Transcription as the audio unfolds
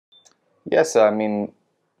Yes, I mean,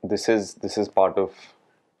 this is part of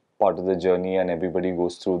the journey, and everybody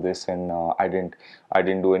goes through this. And I didn't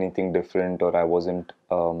do anything different, or I wasn't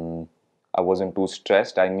too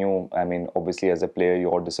stressed. I knew, I mean, obviously as a player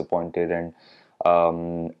you're disappointed, and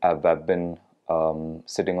I've been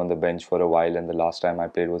sitting on the bench for a while, and the last time I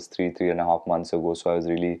played was 3.5 months ago. So I was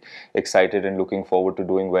really excited and looking forward to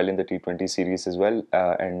doing well in the T20 series as well.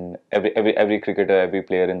 And every cricketer, every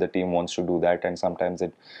player in the team wants to do that, and sometimes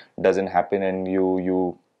it doesn't happen, and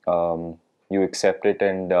you accept it.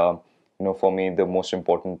 And for me, the most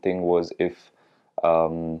important thing was, if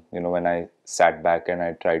when I sat back and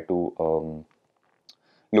I tried to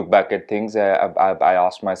look back at things, I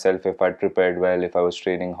asked myself if I'd prepared well, if I was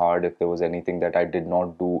training hard, if there was anything that I did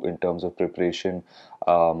not do in terms of preparation.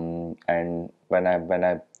 And when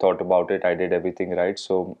I thought about it, I did everything right.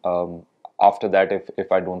 So after that,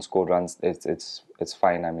 if I don't score runs, it's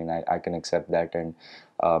fine. I mean, I can accept that. And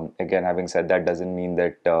again, having said that, doesn't mean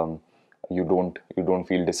that you don't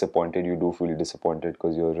feel disappointed. You do feel disappointed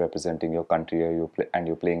because you're representing your country, or and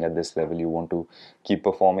you're playing at this level. You want to keep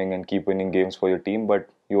performing and keep winning games for your team, but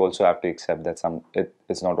you also have to accept that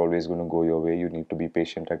it's not always going to go your way. You need to be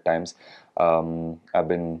patient at times. I've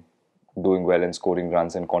been doing well and scoring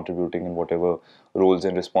runs and contributing in whatever roles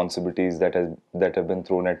and responsibilities that have been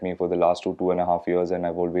thrown at me for the last 2.5 years, and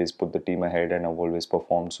I've always put the team ahead, and I've always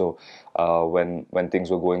performed. So when things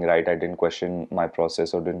were going right, I didn't question my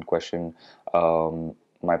process, or didn't question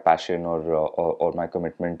my passion, or my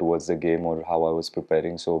commitment towards the game, or how I was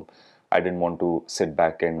preparing. So I didn't want to sit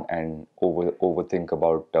back and overthink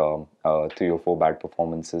about 3 or 4 bad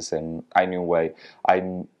performances. And I knew why.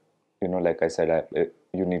 Like I said,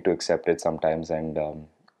 you need to accept it sometimes. And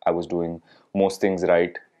I was doing most things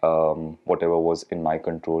right. Whatever was in my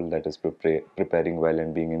control, that is preparing well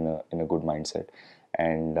and being in a good mindset.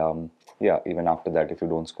 And yeah, even after that, if you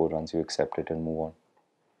don't score runs, you accept it and move on.